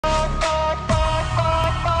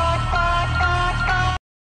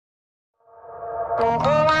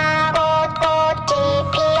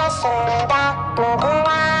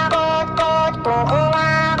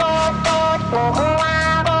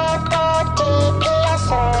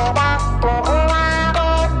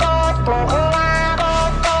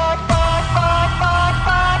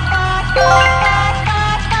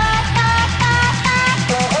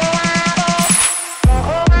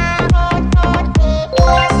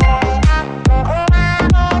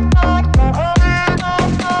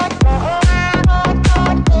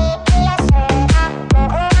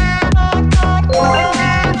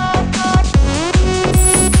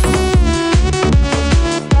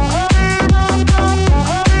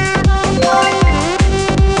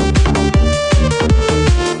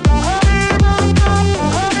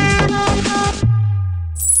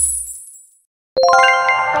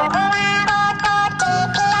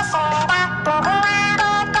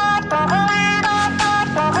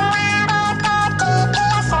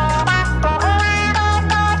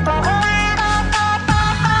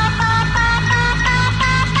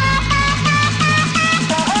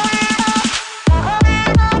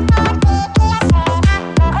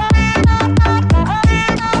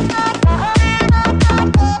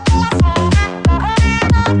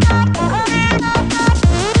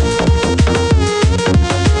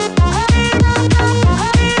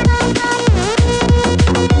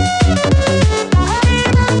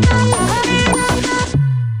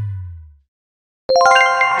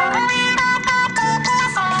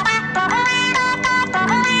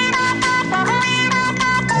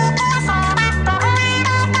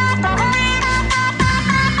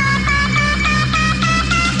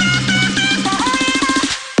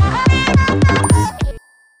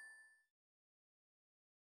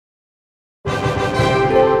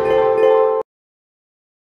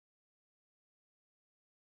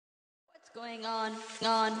Going on.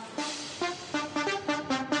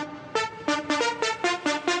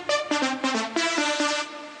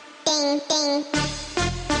 Ding, ding.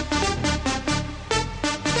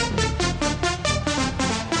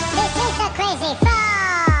 This is the Crazy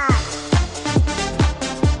Frog.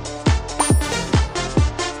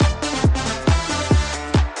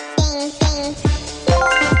 Ding, ding.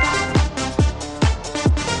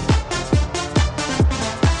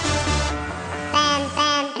 Bam,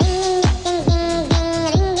 bam. Ring, ding, ding, ding,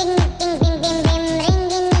 ring, ding, ding, ding, ding, ding, ring,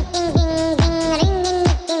 ding, ding, ding, ding, ring, ding,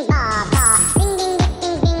 ding, ba, ba. Ring, ding,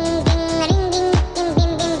 ding, ding, ding, ring, ding, ding,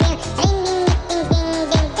 ding, ding, ding, ring, ding, ding, ding,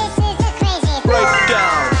 ding. This is the Crazy Frog.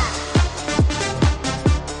 Breakdown.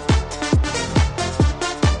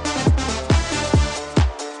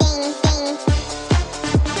 Ding, ding.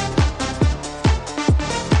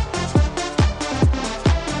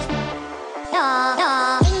 Da, da.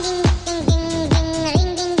 Ring, ding, ding, ding, ding,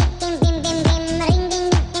 ring, ding, ding, ding, ding, ding, ring, ding,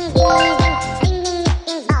 ding, ding, ding, ring, ding,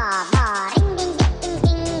 ding, ba, ba. Ring, ding,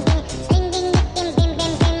 ding, ding, ding, ring, ding, ding, ding,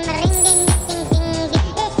 ding, ding, ring, ding, ding, ding, ding.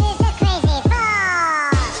 This is the Crazy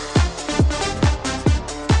Frog.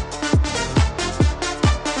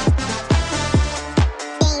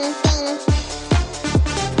 Ding, ding.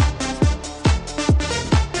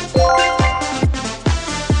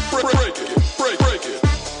 Break it, break it.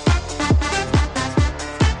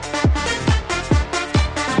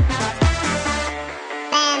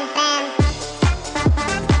 Bam, bam.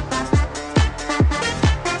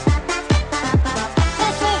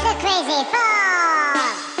 This is the Crazy Frog.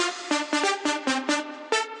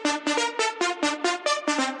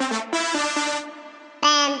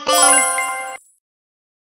 Bam, bam.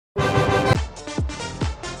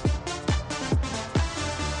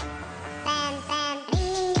 Bam, bam.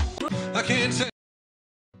 Ring, I can't say.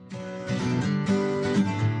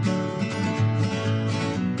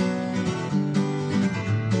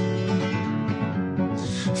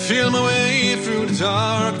 Feel my way through the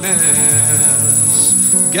darkness,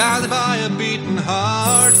 guided by a beating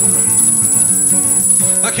heart.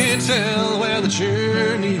 I can't tell where the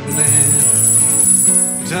journey will end,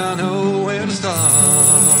 but I know where to start.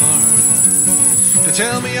 They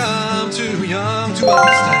tell me I'm too young to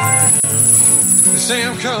understand. They say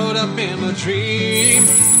I'm caught up in my dream.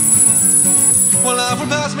 Well, life will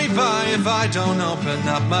pass me by if I don't open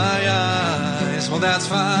up my eyes. Well, that's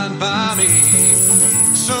fine by me.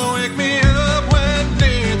 So wake me up when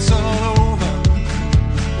it's all over,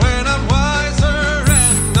 when I'm wiser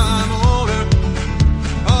and I'm older.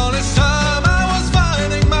 All this time I was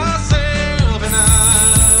finding myself and I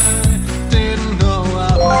didn't know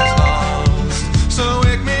I was lost. So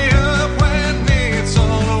wake me up when it's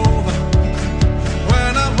all over,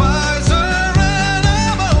 when I'm wiser and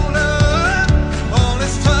I'm older. All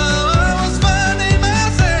this time I was finding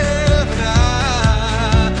myself and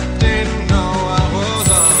I didn't know I was lost.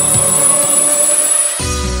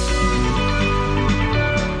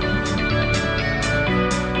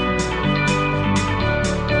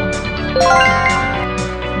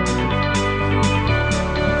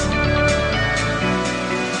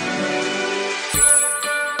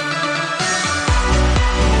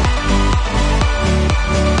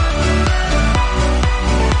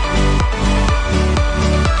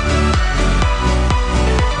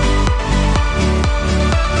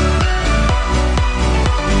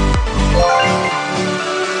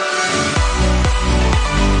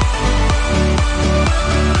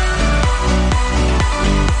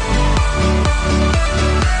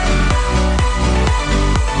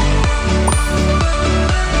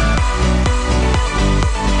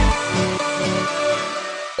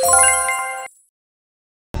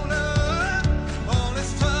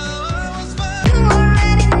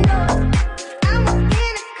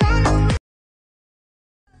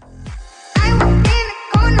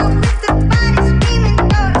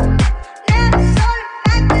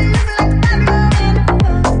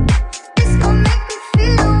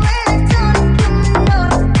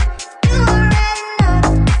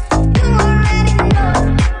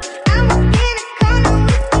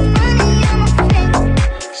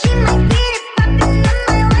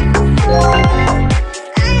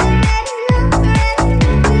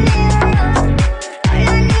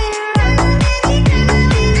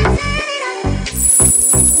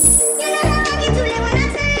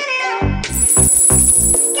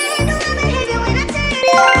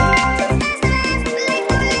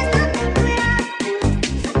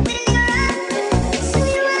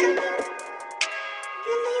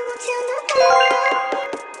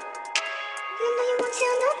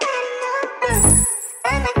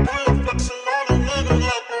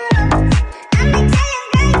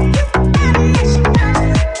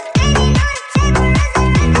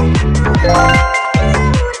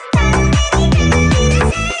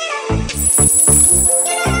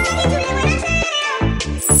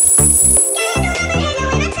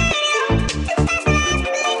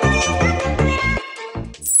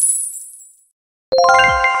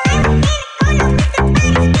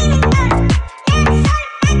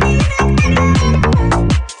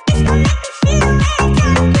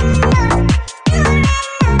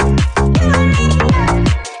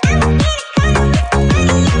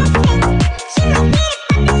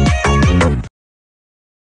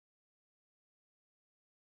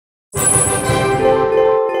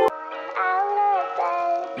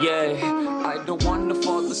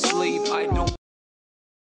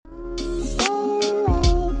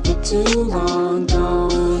 too long,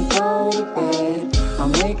 don't go to bed. I'll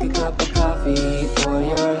make a cup of coffee for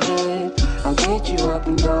your head. I'll get you up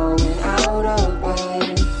and going out of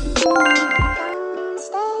bed. Don't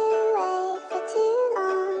stay awake for too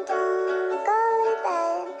long, don't go to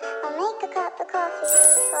bed. I'll make a cup of coffee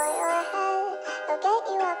for your head. I'll get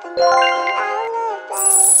you up and going out of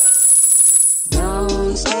bed.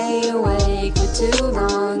 Don't stay awake for too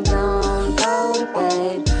long, don't go to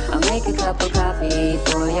bed. I'll make a cup of coffee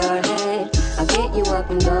for your head. I'll get you up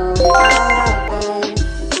and going out of bed.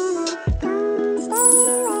 Don't stay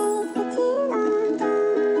awake for too long,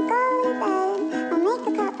 don't go to bed. I'll make a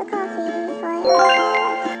cup of coffee for your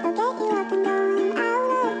head. I'll get you up and going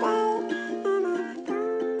out of bed.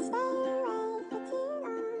 Don't stay awake for too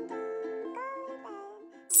long, don't go to bed.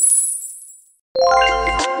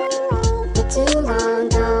 For too long,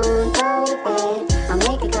 don't go to bed. I'll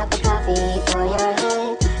make a cup of coffee for your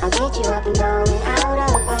head. I'll get you up and going out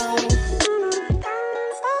of bed.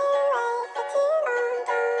 Don't stay awake for too long,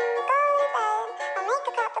 don't go to bed. I'll make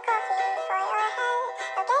a cup of coffee for your head.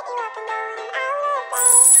 I'll get you up and going out of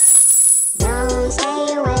bed. Don't stay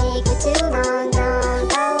awake for too long, don't go to bed. I'll make a cup of coffee for your head. I'll get you up and going out of bed. Don't stay awake for too long, don't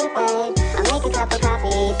go to bed. I'll make a cup of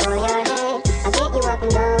coffee for your head. I'll get you up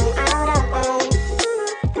and going out of bed.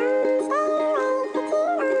 Don't stay awake for too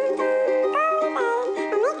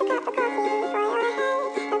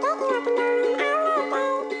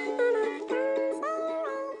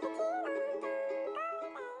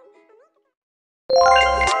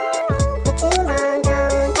For too long,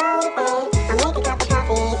 don't go to bed. I'll make a cup of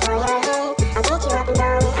coffee for your head. I'll get you up and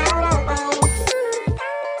going out of bed.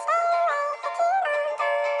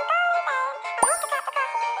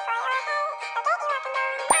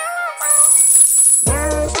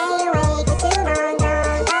 Don't stay awake for too long,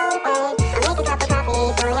 don't go to bed. I'll make a cup of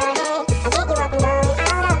coffee for your head. I'll get you up and going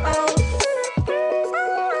out of bed.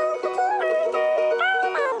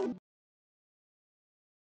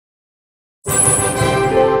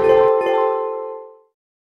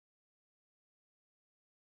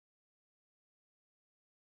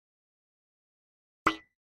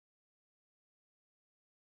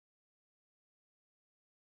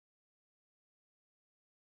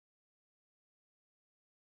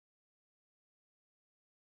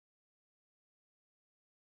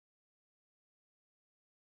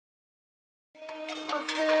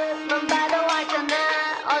 모습만 봐도 알잖아.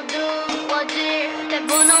 어두워질 때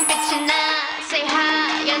분홍빛이 나.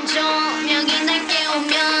 새하얀 조명이 날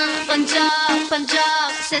깨우면 번쩍번쩍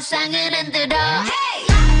세상을 흔들어.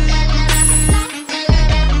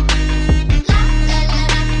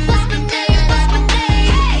 What's my name? What's my name?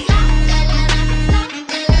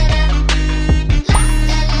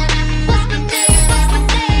 What's my name? What's my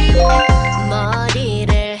name?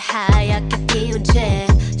 머리를 하얗게 피운 채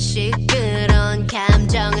시끄러운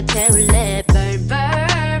감정을 태울래. Burn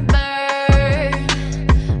burn burn.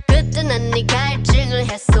 그때 난 네 갈증을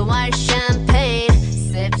해소할 샴페인.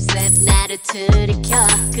 Sip sip 나를 들이켜.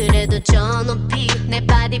 그래도 저 높이 내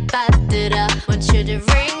발이 받들어. Want you to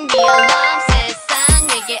ring the alarm.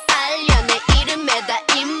 세상에게 알려 내 이름에다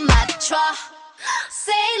입 맞춰.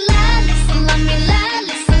 Say la, listen, love me, la,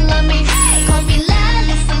 listen, love me. Call me la,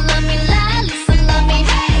 listen, love me, la, listen, love me.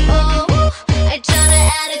 Oh, 알잖아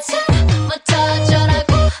attitude, 뭐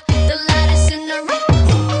터져라고. The lightest in the room.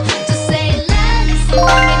 Just say la, listen,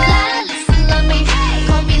 love me, la, listen, love me.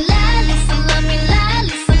 Call me la, listen, love me, la,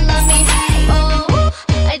 listen, love me. Oh,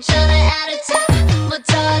 알잖아 attitude, 뭐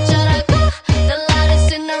터져라고. The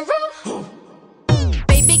lightest in the room.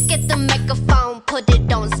 Baby, get the microphone, put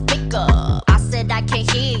it on speaker. I said I can't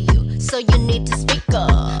hear you, so you need to speak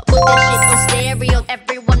up. Put that shit on stereo,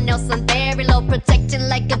 everyone else on very low, protecting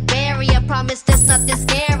like a barrier. Promise there's nothing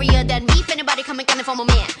scarier than me. If anybody coming for my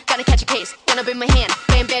man, gotta catch a case, gonna bring my hand,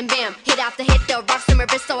 bam bam bam. Hit after hit, the rocks in my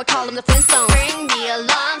wrist, so I call him the Flintstone. Ring the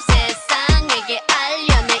alarm, 세상에게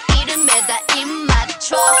알려 내 이름에다 입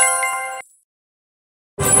맞춰.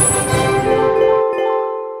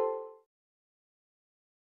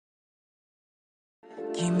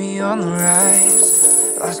 Keep me on the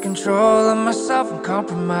rise. Lost control of myself and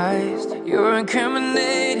compromised. You're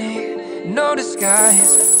incriminating, no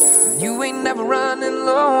disguise. You ain't never running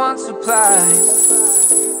low on supplies.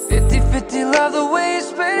 50-50, love the way you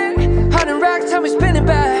spin it. 100 racks, tell me spin it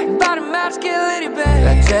back. Bottom match, get litty back.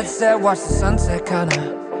 That jet set, watch the sunset, kinda.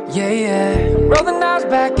 Yeah, yeah. Roll the knives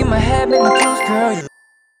back in my head, make my toes curl.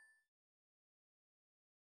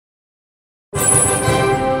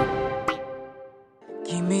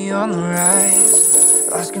 Keep me on the rise.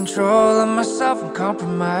 Lost control of myself and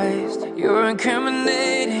compromised. You're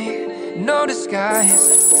incriminating, no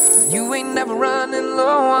disguise. You ain't never running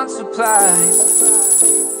low on supplies.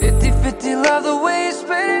 50-50, love the way you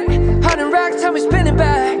spin it. 100 racks, tell me spin it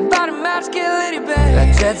back. Bottom match, get litty back.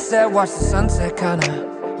 That jet set, watch the sunset, kinda.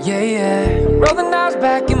 Yeah, yeah. Roll the knives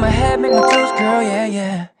back in my head, make my toes curl, yeah,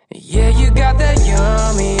 yeah. Yeah, you got that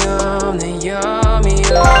yummy, yum, the yummy,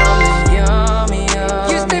 yum, the yummy, yum.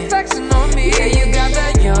 You stay flexing on me. Yeah, you got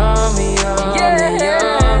that yummy, yum, yeah. The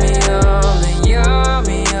yummy, yum, the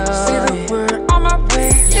yummy, yum. Say the word on my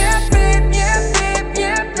way. Yeah, babe, yeah, babe,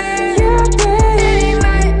 yeah, babe, yeah, babe. Any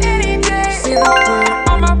night, any day. Say the word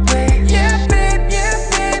on my way. Yeah, babe, yeah,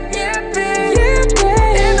 babe, yeah, babe, yeah,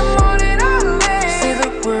 babe. In the morning I'm late. Say the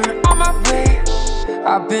word on my way.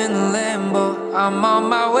 I've been in limbo, I'm on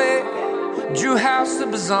my way. Drew house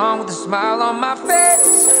slippers on with a smile on my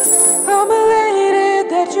face. I'm elated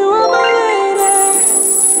that you are my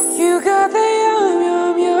lady. You got that yum,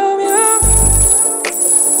 yum, yum, yum.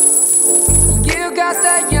 You got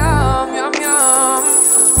that yum, yum, yum.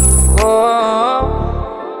 Whoa,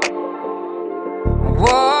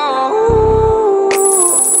 whoa.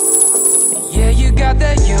 Yeah, you got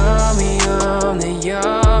that yummy, yum, the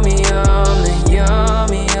yummy, yum, the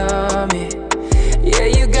yummy, yummy. Yeah,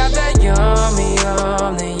 you got that yummy,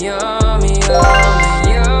 yum, the yummy, yum, the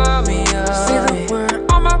yummy, yum. Say the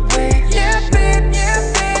word on my way. Yeah, babe, yeah,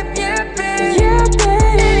 babe, yeah, babe, yeah,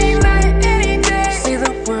 babe. Any night, any day. Say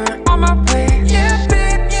the word on my way. Yeah.